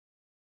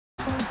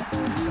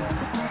When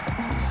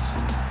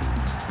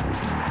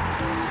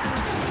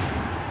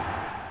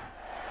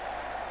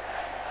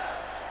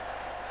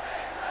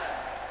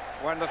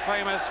the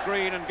famous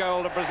green and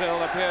gold of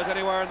Brazil appears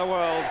anywhere in the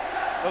world,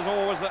 there's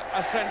always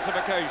a sense of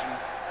occasion.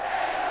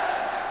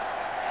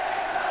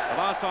 The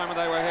last time when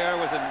they were here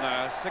was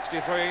in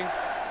 '63.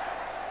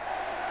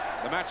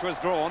 The match was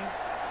drawn.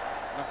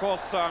 And of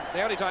course,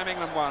 the only time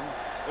England won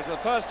was the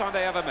first time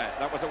they ever met.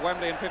 That was at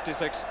Wembley in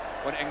 '56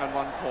 when England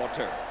won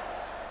 4-2.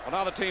 Well,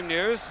 now the team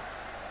news.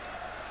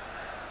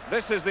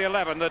 This is the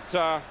 11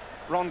 that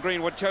Ron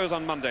Greenwood chose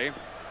on Monday.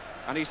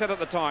 And he said at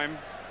the time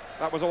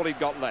that was all he'd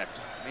got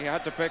left. He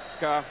had to pick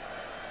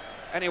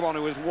anyone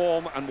who was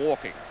warm and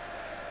walking.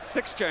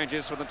 6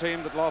 changes for the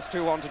team that lost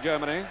 2-1 to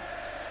Germany,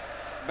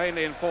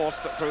 mainly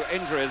enforced through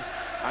injuries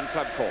and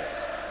club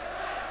calls.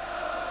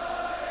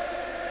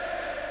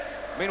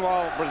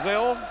 Meanwhile,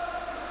 Brazil,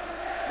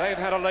 they've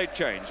had a late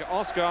change.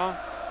 Oscar,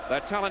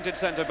 their talented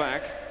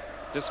centre-back,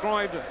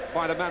 described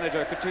by the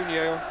manager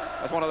Coutinho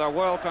as one of their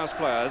world-class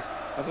players,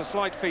 has a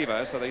slight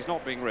fever, so he's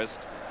not being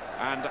risked.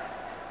 And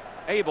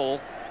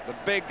Abel, the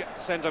big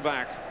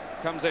centre-back,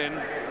 comes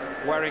in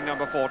wearing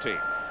number 14.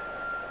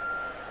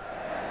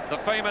 The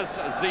famous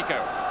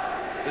Zico,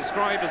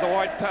 described as the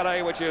white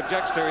Pele, which he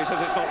objects to. He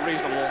says it's not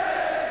reasonable.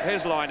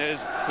 His line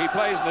is, he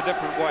plays in a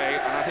different way,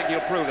 and I think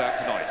he'll prove that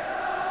tonight.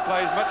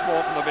 Plays much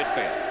more from the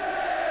midfield.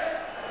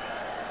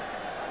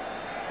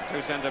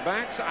 2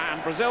 centre-backs,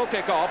 and Brazil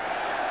kick off.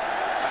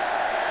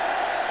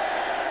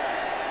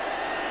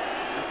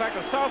 In fact,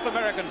 a South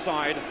American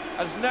side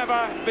has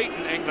never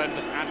beaten England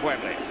at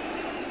Wembley.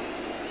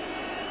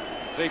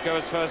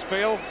 Zico's first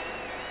field.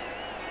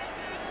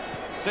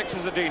 6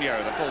 is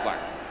Adinho, the fullback.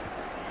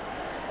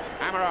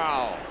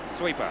 Amaral,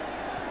 sweeper.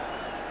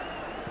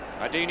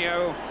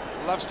 Adinho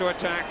loves to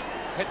attack,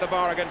 hit the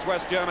bar against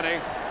West Germany,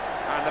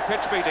 and the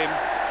pitch beat him.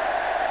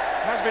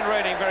 Has been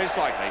raining very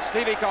slightly.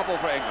 Stevie Coppell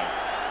for England.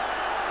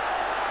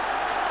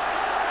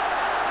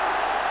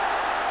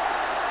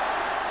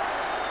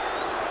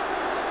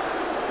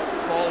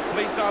 Ball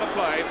fleeced out of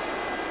play.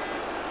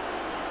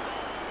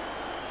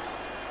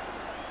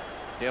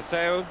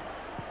 Dirceu.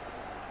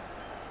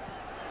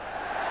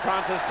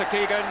 Francis to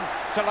Keegan,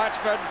 to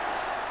Latchford.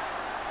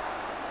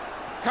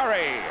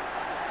 Curry.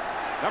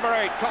 Number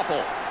 8,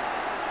 Coppell.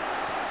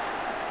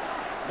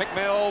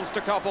 McMills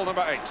to Coppell,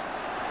 number 8.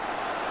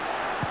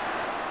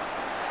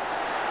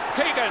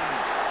 Keegan.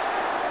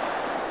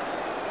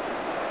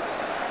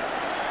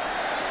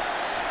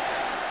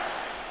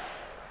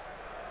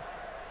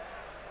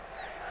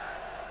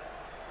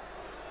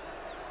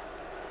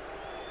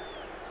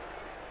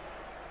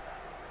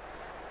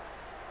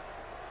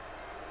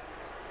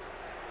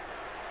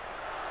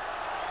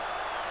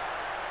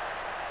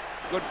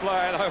 Good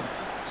player, though.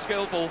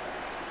 Skillful.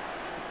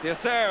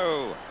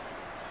 Dirceu.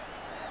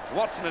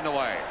 Watson in the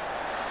way.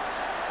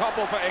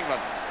 Coppell for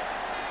England.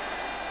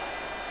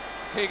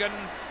 Keegan.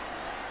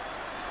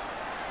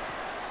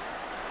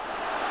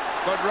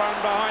 Good run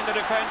behind the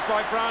defence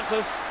by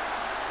Francis.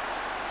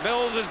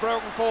 Mills is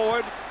broken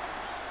forward.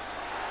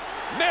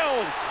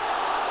 Mills!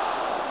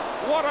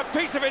 What a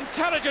piece of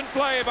intelligent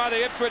play by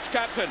the Ipswich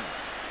captain.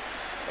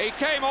 He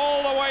came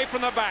all the way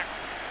from the back.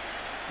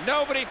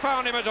 Nobody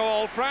found him at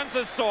all.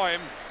 Francis saw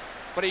him,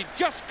 but he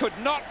just could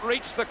not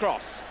reach the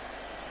cross.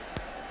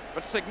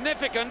 But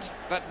significant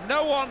that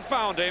no one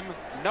found him,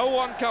 no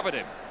one covered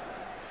him.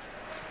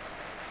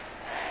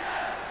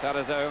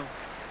 Sarazo,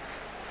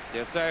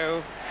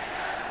 Dirceu,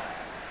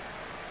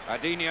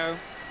 Adinho,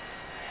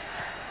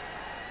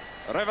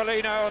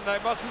 Rivellino, and they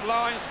mustn't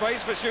allow him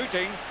space for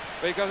shooting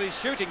because his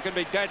shooting can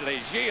be deadly.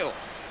 Gilles.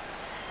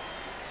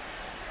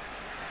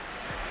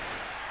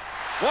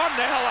 1-0,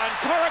 and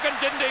Corrigan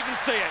didn't even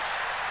see it.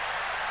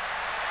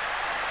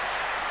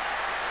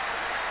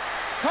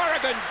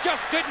 Corrigan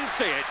just didn't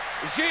see it.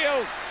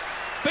 Gilles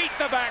beat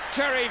the back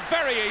Cherry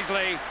very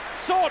easily,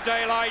 saw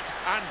daylight,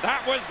 and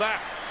that was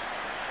that.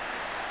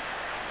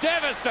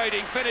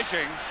 Devastating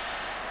finishing.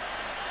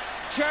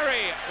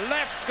 Cherry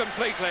left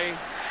completely.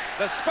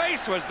 The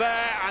space was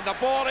there, and the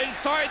ball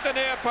inside the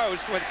near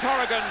post with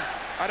Corrigan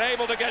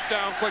unable to get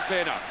down quickly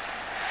enough.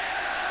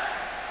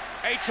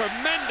 A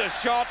tremendous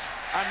shot,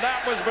 and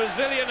that was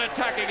Brazilian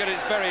attacking at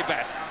its very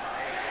best.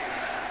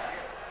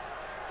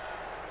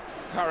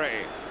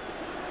 Curry.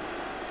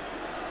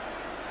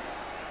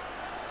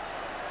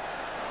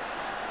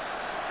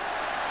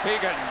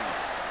 Keegan.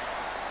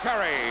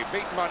 Curry,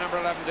 beaten by number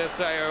 11,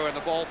 Dirceu, and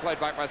the ball played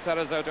back by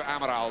Sarazo to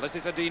Amaral. This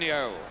is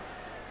Adinho.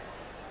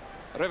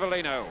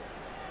 Rivellino.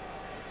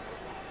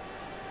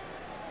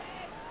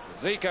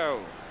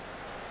 Zico.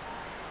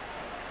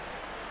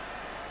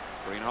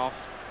 Greenhoff.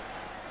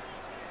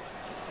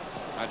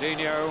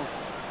 Adinho.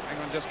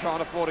 England just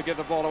can't afford to give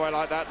the ball away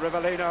like that.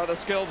 Rivellino, the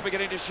skills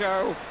beginning to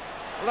show.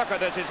 Look at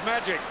this, it's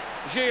magic.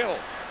 Gilles.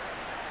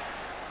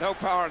 No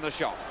power in the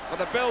shot, but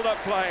the build-up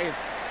play,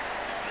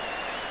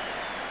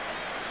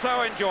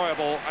 so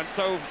enjoyable and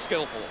so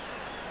skillful.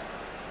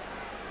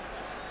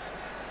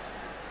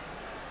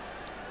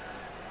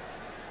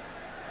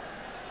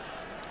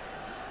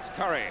 It's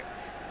Curry.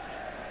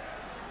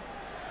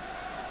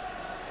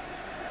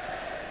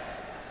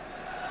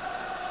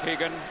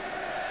 Keegan.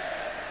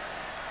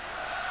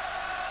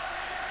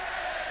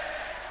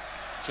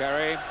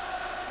 Cherry.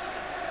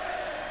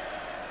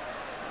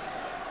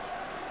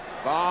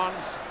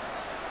 Barnes.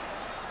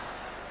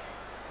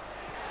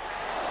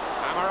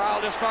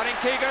 Amaral just finding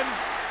Keegan.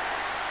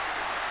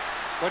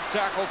 Good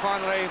tackle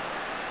finally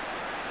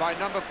by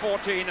number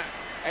 14,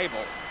 Abel.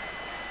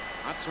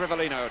 That's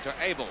Rivellino to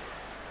Abel.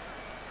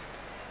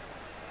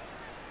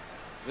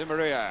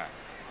 Zimaria,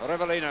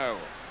 Rivellino.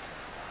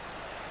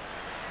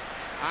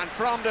 And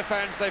from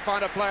defence, they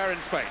find a player in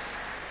space.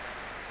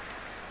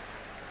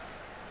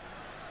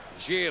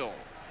 Gilles.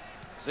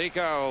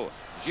 Zico.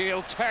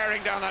 Gilles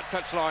tearing down that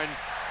touchline.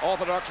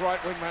 Orthodox right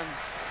wingman.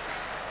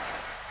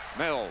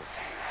 Mills.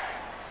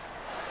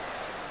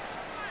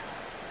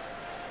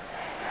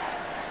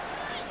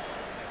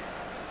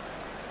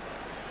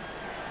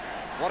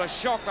 What a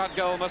shock that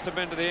goal must have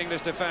been to the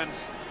English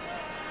defence.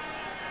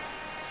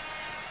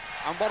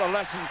 And what a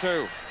lesson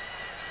too.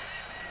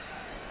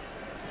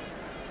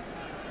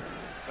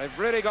 They've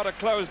really got to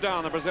close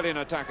down the Brazilian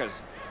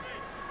attackers.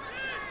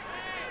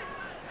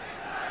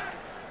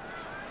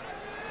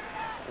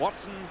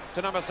 Watson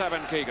to number 7,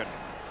 Keegan.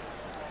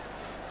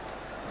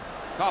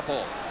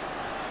 Koppel.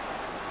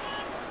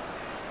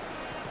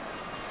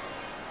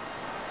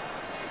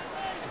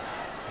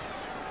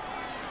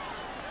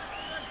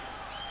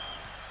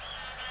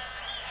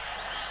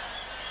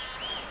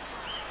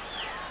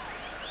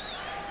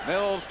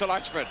 Mills to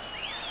Latchford.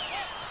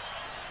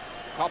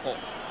 Koppel.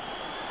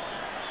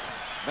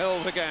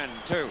 Mills again,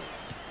 2.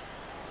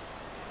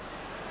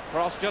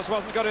 Cross just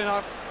wasn't good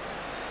enough.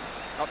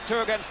 Got 2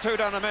 against 2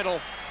 down the middle.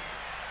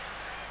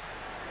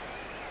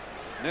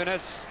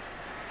 Nunes.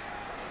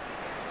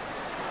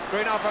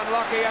 Greenough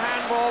unlucky, a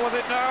handball, was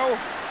it? No.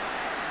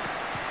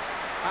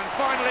 And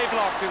finally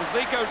blocked. It was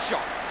Zico's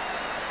shot.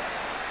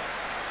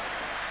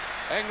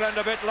 England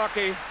a bit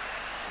lucky.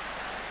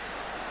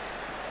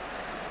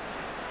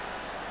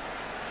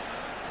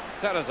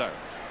 Cerezo.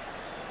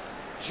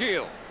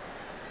 Gilles.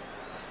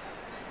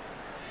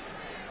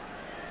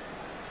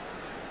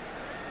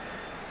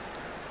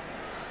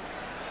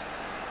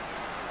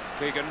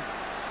 Keegan.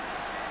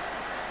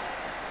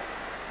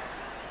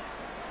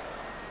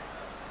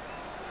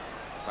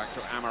 Back to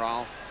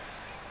Amaral.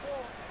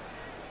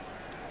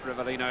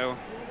 Rivellino.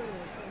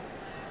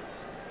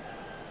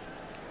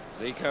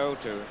 Zico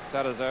to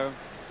Cerezo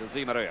to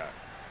Zimaria.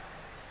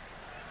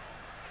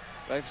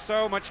 They've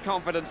so much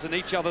confidence in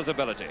each other's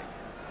ability.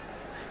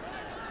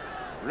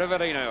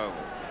 Rivellino.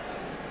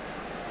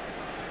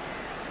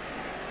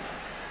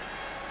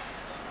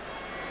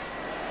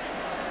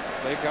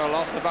 Zico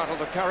lost the battle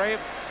to Curry.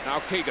 Now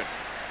Keegan.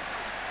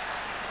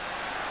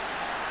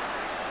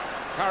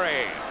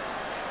 Curry.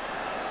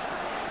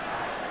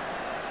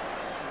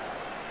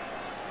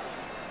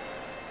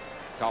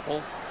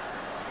 Koppel.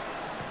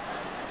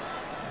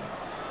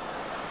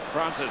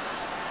 Francis.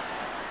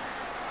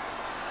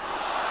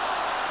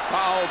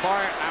 Foul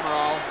by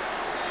Amaral.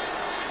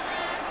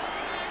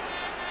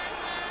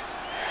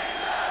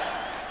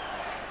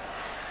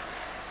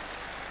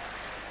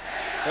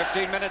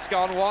 .15 minutes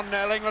gone,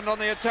 1-0 England on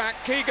the attack.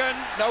 Keegan,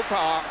 no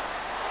power.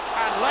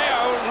 And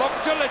Leo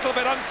looked a little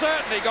bit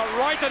uncertain. He got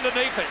right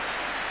underneath it.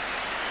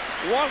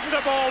 Wasn't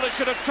a ball that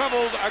should have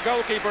troubled a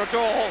goalkeeper at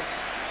all.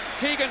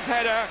 Keegan's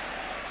header,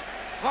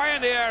 high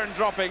in the air and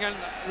dropping, and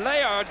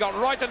Leo had got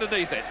right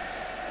underneath it.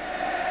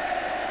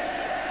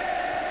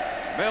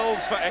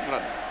 Mills for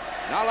England.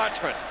 Now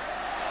Latchford.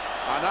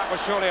 And that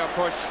was surely a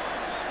push.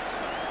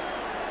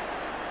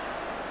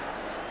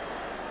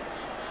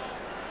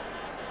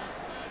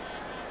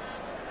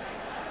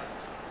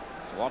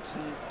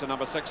 Watson to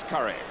number 6,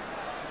 Curry.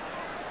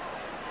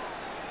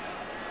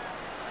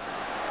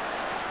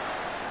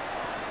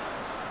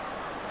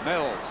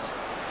 Mills.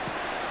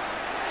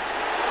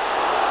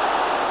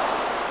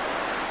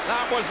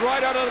 That was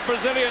right out of the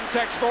Brazilian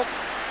textbook.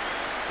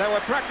 They were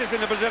practicing,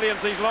 the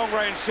Brazilians, these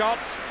long-range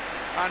shots,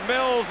 and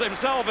Mills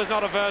himself is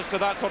not averse to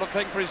that sort of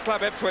thing for his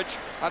club Ipswich,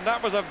 and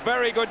that was a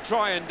very good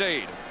try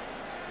indeed.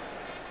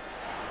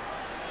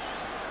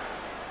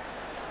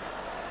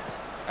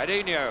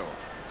 Edinho.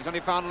 He's only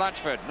found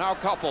Latchford. Now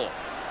Koppel.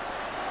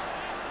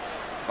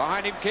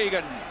 Behind him,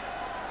 Keegan.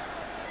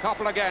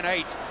 Koppel again,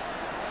 8.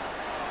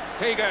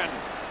 Keegan.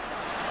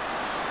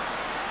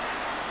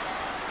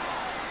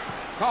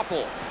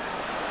 Koppel.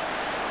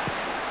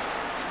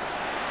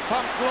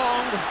 Pumped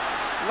long.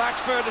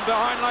 Latchford, and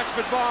behind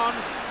Latchford,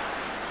 Barnes.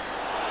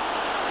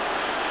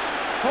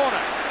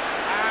 Corner.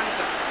 And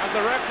as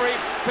the referee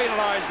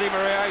penalised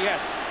Zimaria,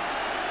 yes.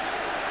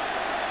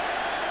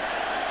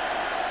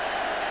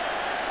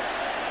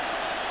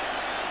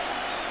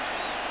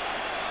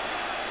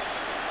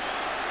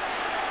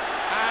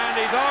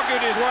 He's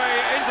argued his way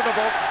into the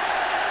book.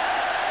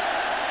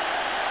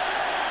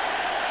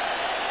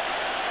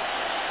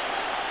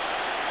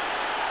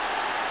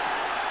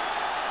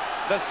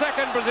 The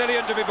second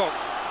Brazilian to be booked.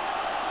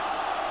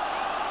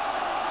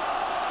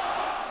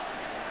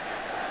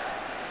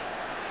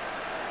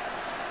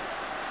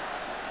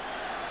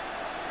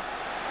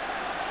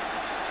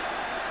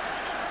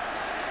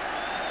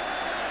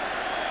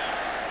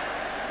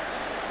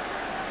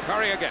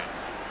 Curry again.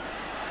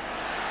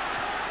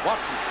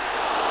 Watson.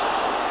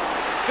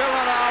 Still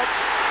not out.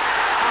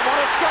 And what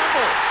a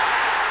scramble.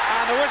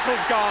 And the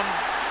whistle's gone.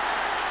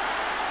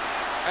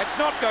 It's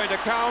not going to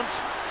count.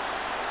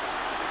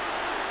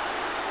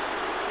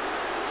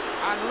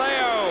 And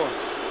Leo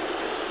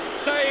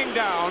staying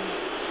down.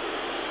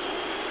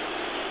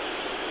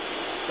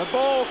 The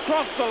ball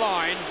crossed the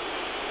line.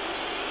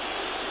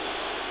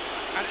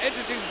 And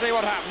interesting to see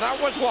what happened. That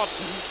was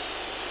Watson.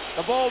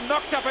 The ball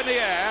knocked up in the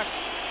air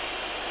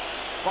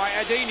by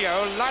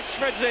Edinho.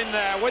 Latchford's in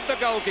there with the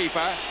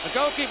goalkeeper. The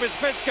goalkeeper's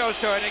fist goes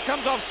to it, and it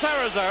comes off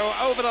Cerezo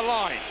over the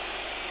line.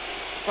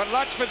 But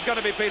Latchford's going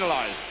to be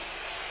penalised.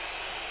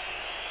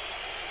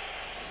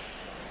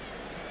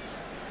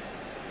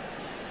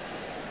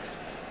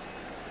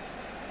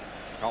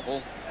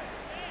 Koppel.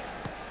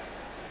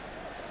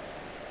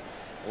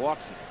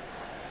 Watson.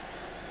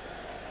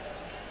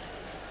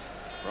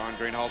 Brian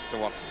Greenhalgh to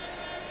Watson.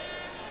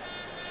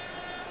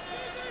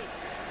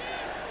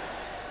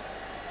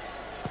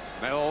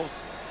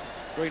 Mills.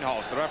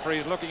 Greenhalgh, the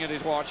referee's looking at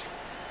his watch.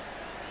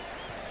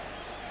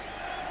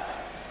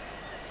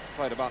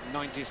 Played about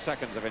 90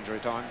 seconds of injury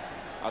time.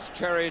 That's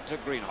Cherry to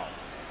Greenhalgh.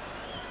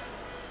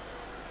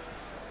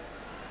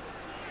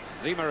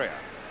 Di Maria.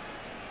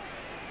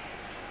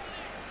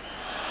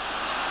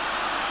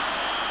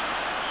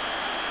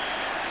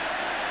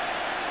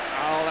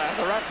 Well,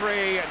 the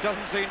referee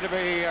doesn't seem to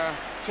be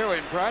too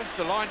impressed.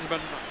 The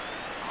linesman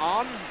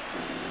on.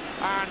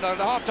 And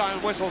the half-time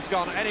whistle's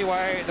gone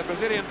anyway. The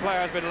Brazilian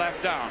player has been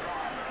left down.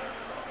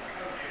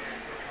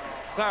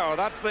 So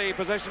that's the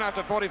position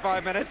after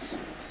 45 minutes,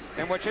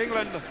 in which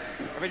England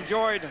have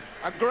enjoyed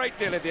a great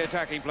deal of the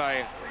attacking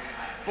play.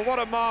 But what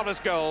a marvellous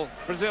goal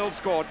Brazil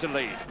scored to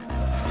lead.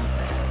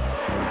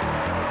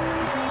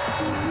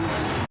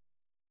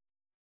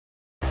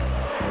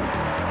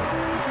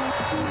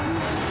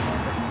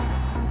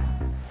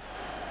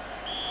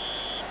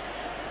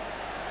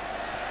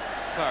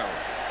 So,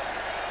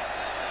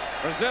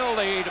 Brazil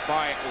lead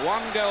by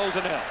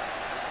 1-0.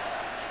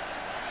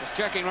 Just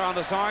checking around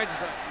the sides,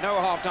 no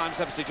half-time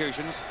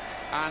substitutions.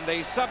 And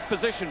the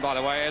sub-position, by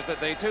the way, is that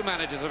the two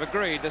managers have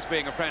agreed, this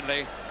being a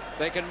friendly,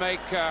 they can make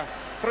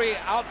 3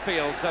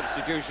 outfield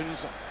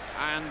substitutions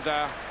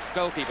and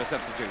goalkeeper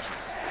substitutions.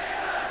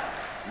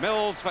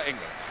 Mills for England.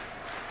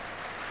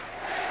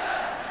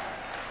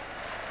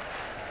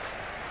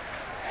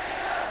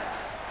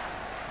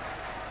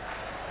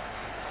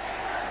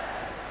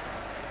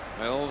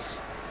 Mills,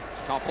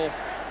 Koppel.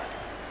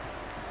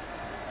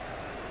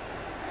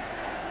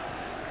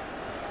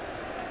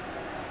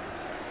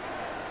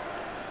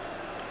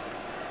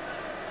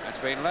 It's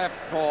been left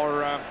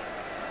for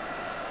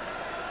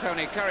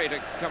Tony Curry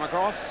to come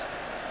across.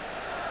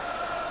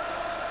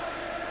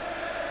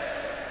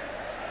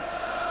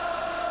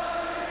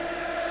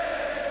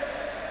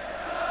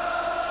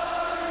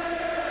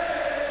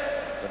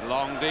 Good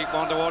long, deep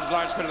one towards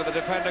Latchford, but the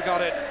defender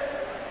got it.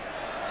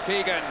 It's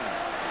Keegan.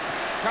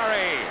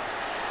 Curry.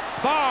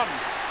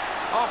 Barnes.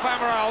 Off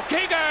Amaral.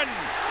 Keegan!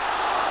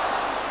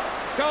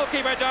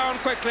 Goalkeeper down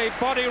quickly,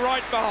 body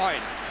right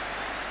behind.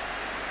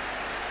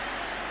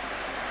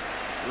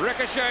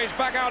 Ricochets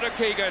back out of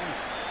Keegan.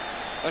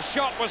 The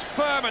shot was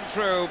firm and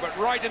true, but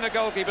right in the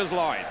goalkeeper's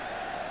line.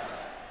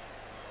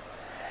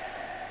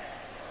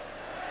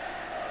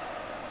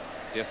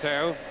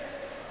 Dirceu.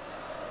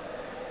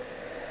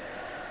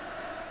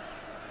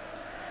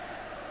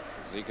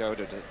 Zico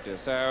to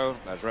Dirceu.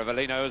 That's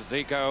Rivellino.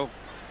 Zico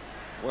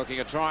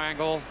working a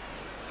triangle.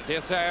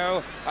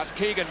 Dirceu. That's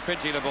Keegan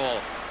pinching the ball.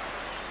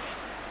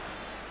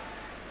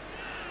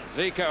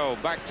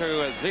 Zico back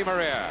to Di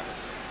Maria.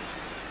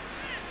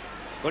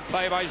 Good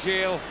play by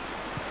Gilles.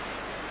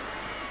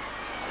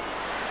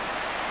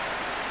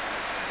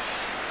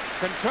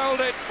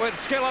 Controlled it with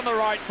skill on the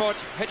right foot,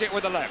 hit it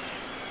with the left.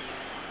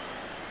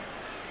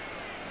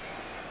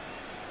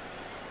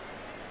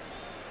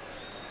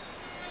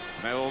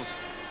 Mills.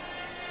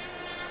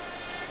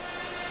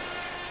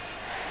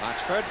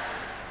 Latchford.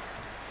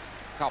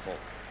 Koppel.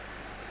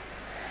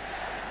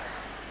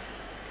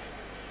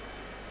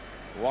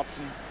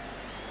 Watson.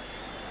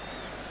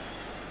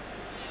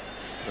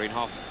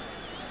 Greenhalgh.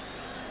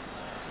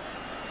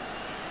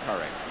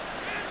 Curry.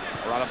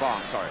 Or rather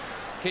Barnes, sorry.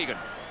 Keegan.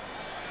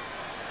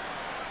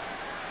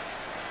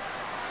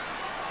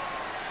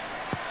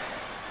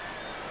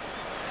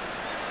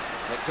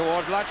 Hit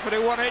toward Latchford,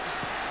 who won it.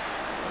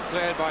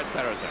 Cleared by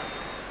Cerezo.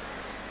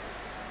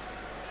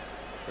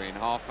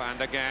 Greenhalgh,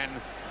 and again.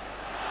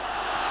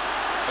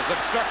 There's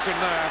obstruction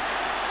there.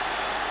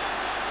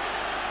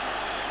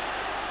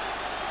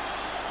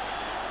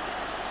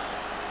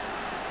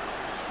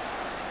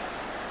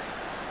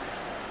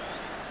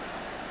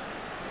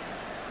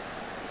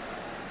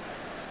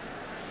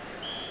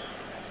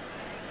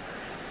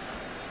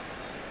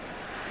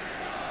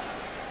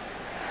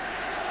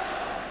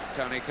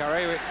 Tony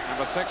Curry,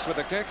 number 6 with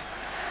the kick.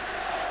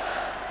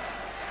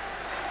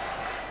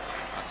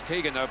 That's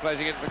Keegan, though,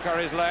 placing it for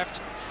Curry's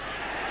left.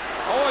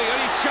 Oh,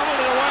 he shoveled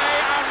it away,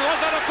 and was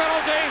that a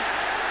penalty?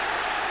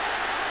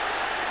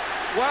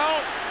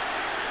 Well,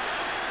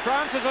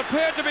 France has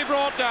appeared to be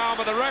brought down,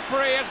 but the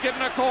referee has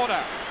given a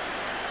corner.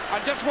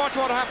 And just watch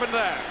what happened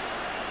there.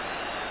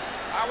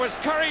 That was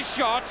Curry's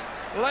shot.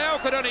 Leo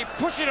could only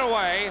push it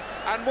away,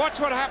 and watch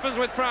what happens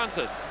with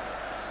Francis.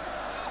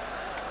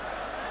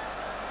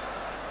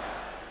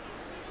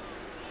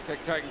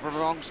 Kick taken from the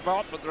wrong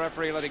spot, but the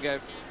referee letting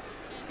the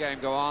game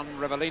go on.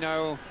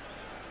 Rivellino,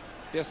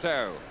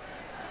 Dissot.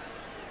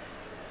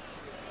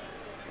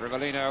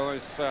 Rivellino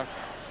has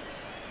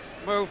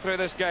moved through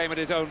this game at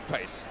his own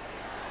pace.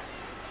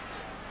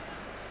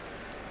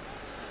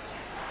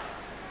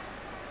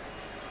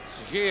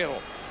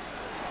 Gilles.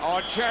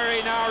 Oh,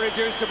 Cherry now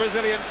reduced to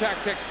Brazilian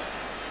tactics.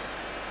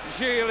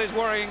 Gilles is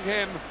worrying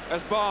him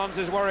as Barnes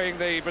is worrying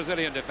the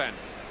Brazilian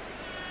defence.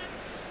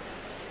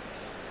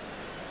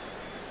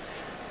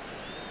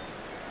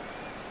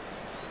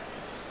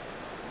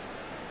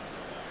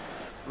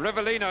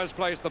 Rivellino's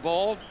placed the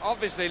ball,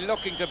 obviously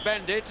looking to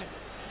bend it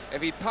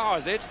if he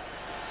powers it,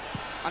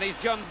 and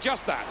he's done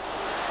just that.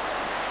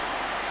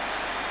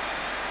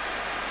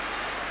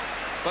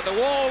 But the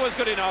wall was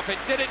good enough, it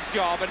did its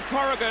job, and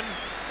Corrigan,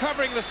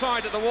 covering the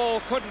side that the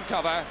wall couldn't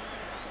cover.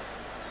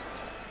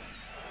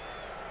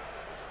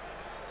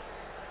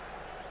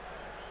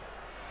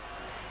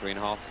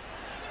 Greenhoff,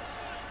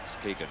 it's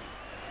Keegan.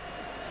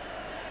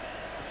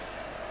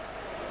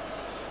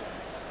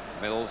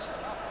 Mills,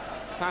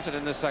 patted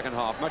in the second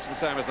half, much the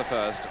same as the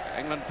first.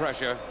 England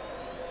pressure,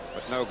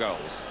 but no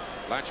goals.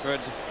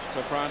 Latchford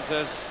to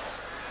Francis.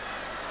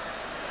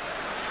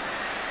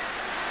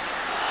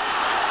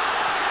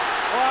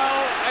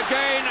 Well,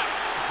 again,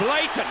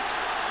 blatant.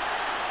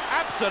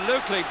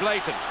 Absolutely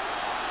blatant.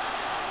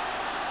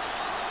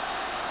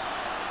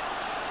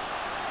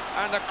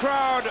 And the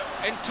crowd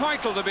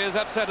entitled to be as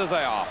upset as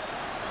they are.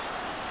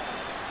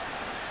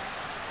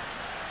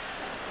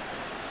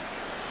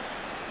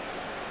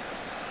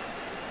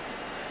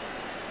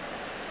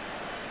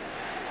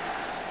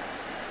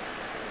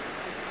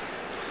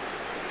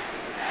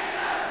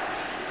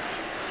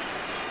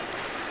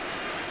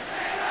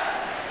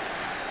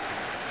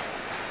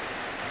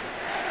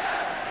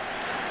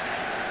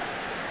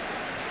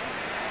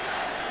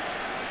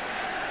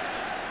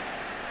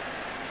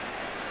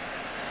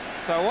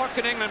 So what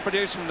can England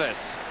produce from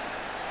this?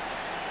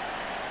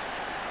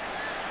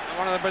 And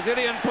one of the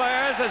Brazilian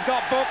players has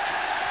got booked.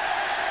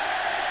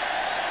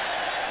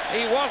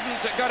 He wasn't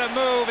going to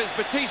move, it's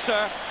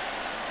Batista.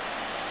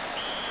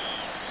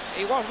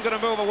 He wasn't going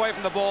to move away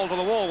from the ball till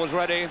the wall was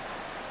ready.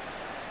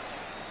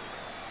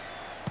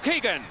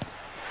 Keegan.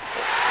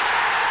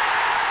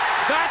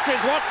 That is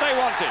what they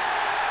wanted.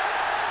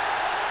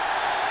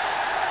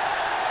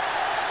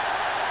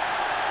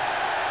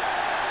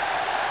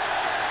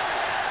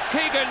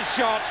 Keegan's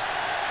shot,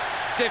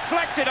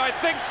 deflected, I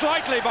think,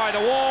 slightly by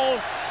the wall,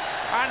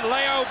 and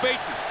Leo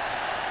beaten.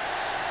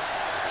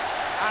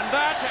 And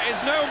that is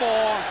no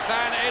more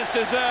than is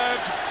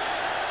deserved.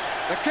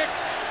 The kick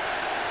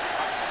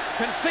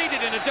conceded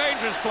in a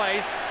dangerous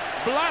place,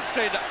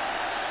 blasted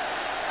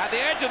at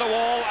the edge of the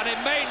wall, and it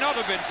may not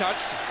have been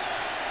touched.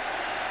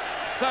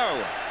 So,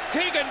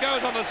 Keegan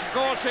goes on the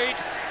score sheet,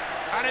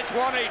 and it's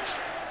one each.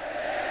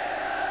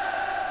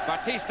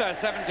 Batista,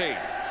 17.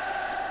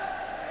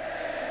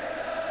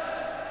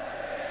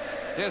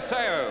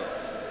 Dissot,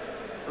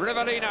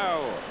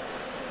 Rivellino.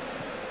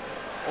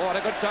 Oh, what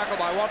a good tackle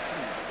by Watson.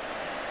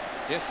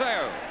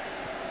 Dissot,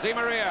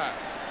 Maria,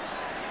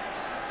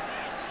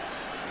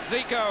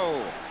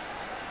 Zico.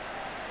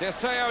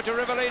 Dissot to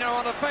Rivellino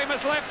on the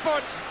famous left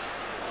foot.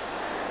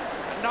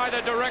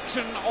 Neither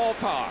direction or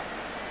power.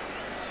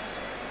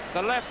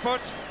 The left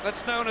foot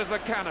that's known as the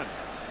cannon.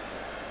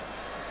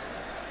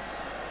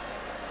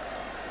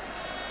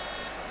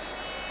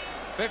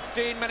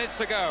 "15 minutes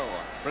to go.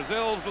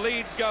 Brazil's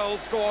lead goal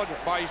scored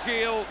by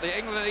Gilles, the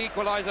England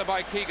equaliser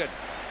by Keegan.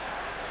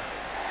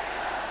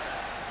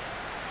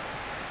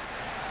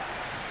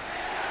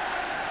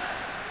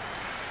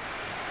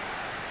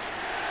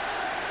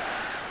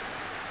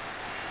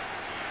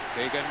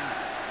 Keegan.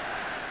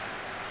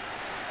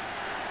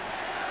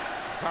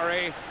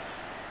 Curry.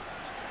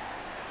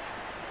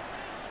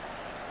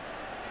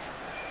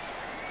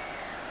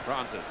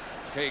 Francis.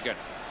 Keegan.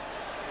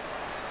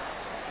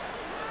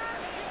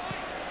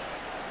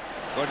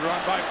 Good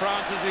run by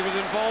Francis, he was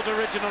involved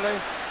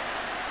originally.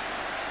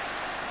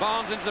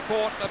 Barnes in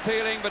support,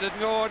 appealing but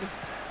ignored.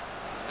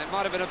 It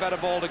might have been a better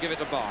ball to give it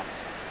to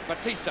Barnes.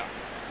 Batista.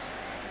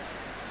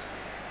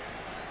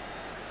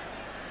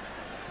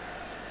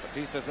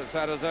 Batista to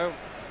Sarrazzo.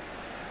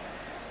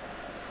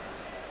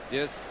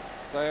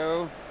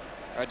 Dissot,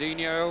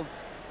 Adinho.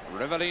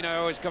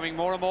 Rivellino is coming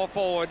more and more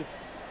forward.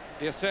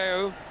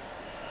 Dissot.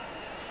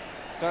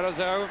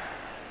 Sarrazzo.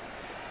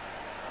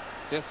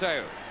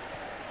 Dissot.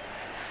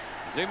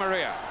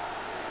 Maria.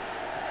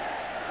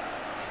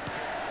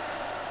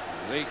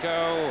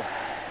 Zico.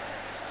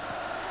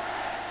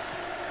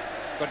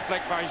 Good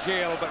flick by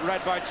Gilles, but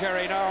read by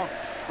Cherry now.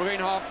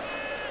 Greenhoff.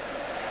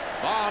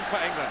 Barnes for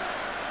England.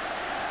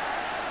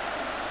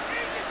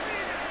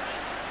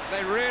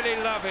 They really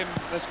love him,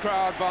 this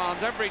crowd,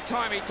 Barnes. Every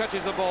time he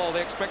touches the ball,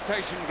 the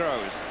expectation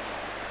grows.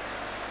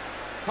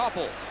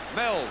 Koppel,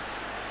 Mills,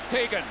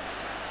 Keegan.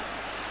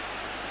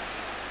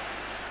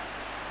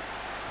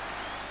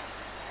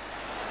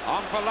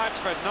 On for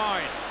Latchford,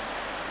 9.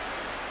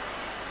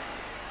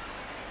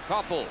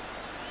 Koppel.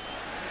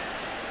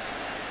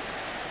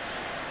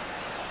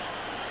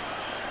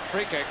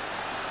 Free kick.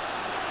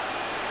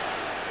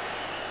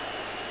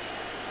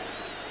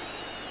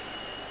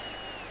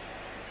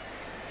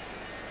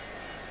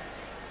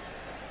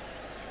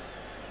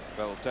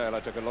 Bill Taylor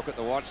took a look at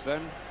the watch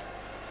then.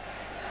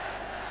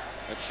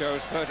 It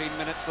shows 13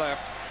 minutes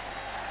left.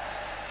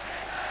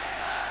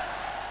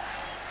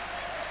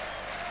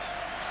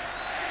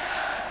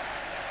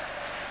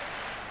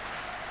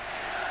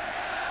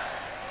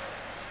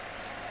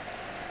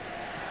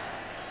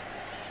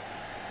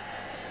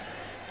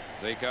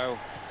 Zico.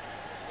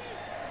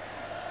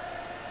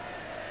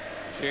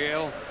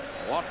 Shield.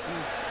 Watson,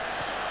 who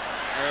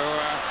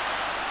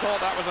thought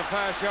that was a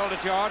fair shoulder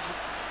charge.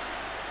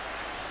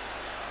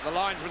 The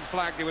linesman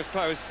flagged he was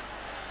close.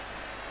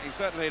 He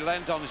certainly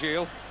leant on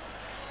Gilles.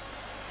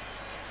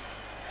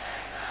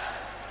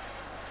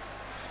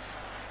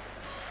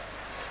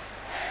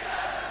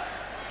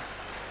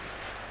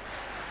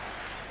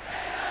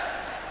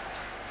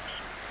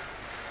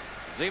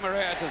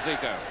 Zimaria to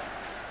Zico.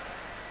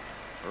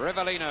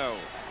 Rivellino.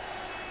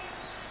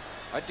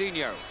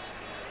 Adinho.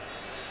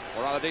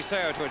 Or rather,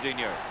 Deseo to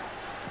Adinho.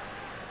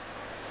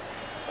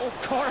 Oh,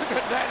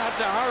 Corrigan then had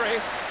to hurry.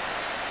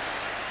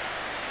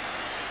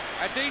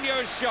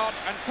 Adinho's shot,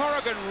 and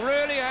Corrigan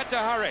really had to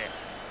hurry.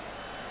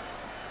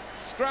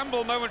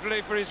 Scramble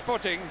momentarily for his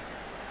footing,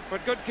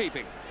 but good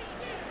keeping.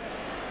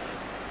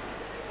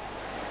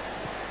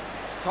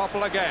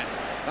 Koppel again.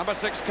 Number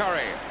 6,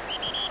 Curry.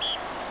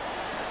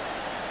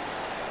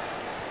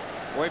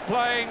 We're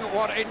playing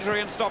what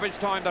injury and stoppage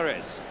time there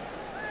is.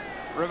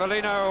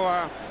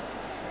 Rivellino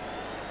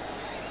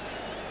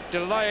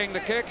delaying the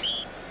kick.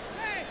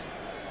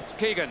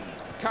 Keegan,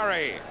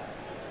 Curry.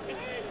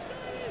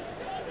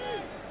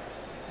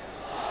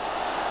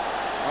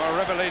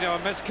 Oh,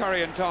 Rivellino missed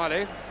Curry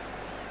entirely.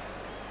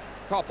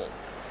 Koppel.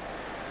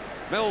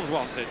 Mills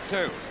wants it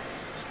too.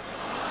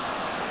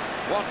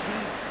 Watson.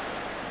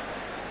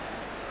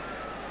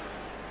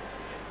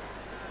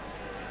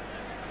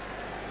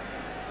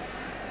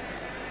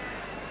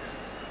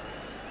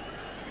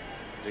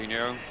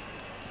 Dino.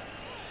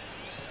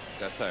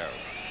 Deseo.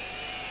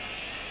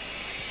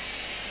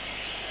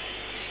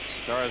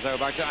 Sorazo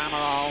back to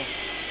Amaral.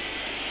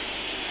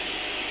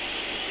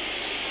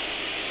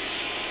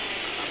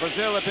 And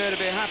Brazil appear to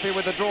be happy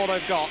with the draw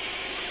they've got.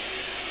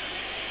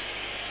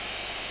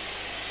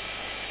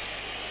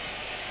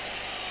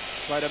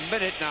 Played a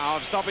minute now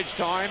of stoppage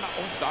time.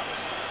 Oh, that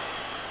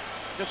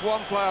was just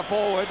one player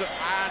forward,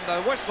 and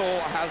the whistle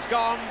has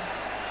gone.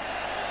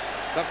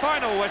 The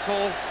final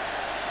whistle.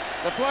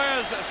 The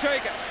players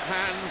shake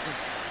hands,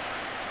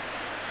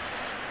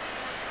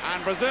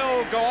 and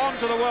Brazil go on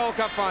to the World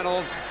Cup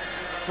finals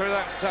through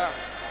that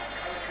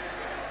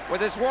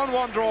with this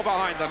 1-1 draw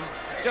behind them.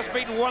 Just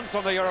beaten once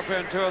on the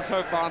European Tour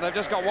so far, and they've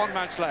just got one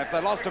match left. They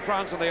lost to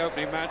France in the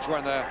opening match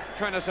when the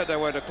trainer said they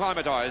were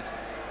acclimatised,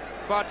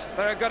 but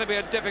they're going to be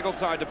a difficult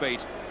side to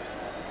beat.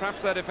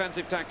 Perhaps their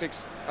defensive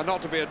tactics are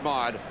not to be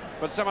admired,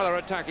 but some of their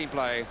attacking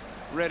play,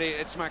 really,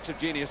 it smacks of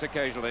genius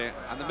occasionally,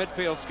 and the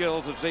midfield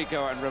skills of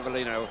Zico and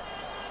Rivellino,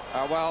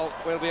 well,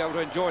 we'll be able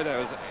to enjoy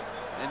those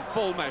in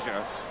full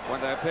measure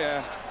when they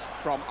appear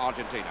from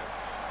Argentina.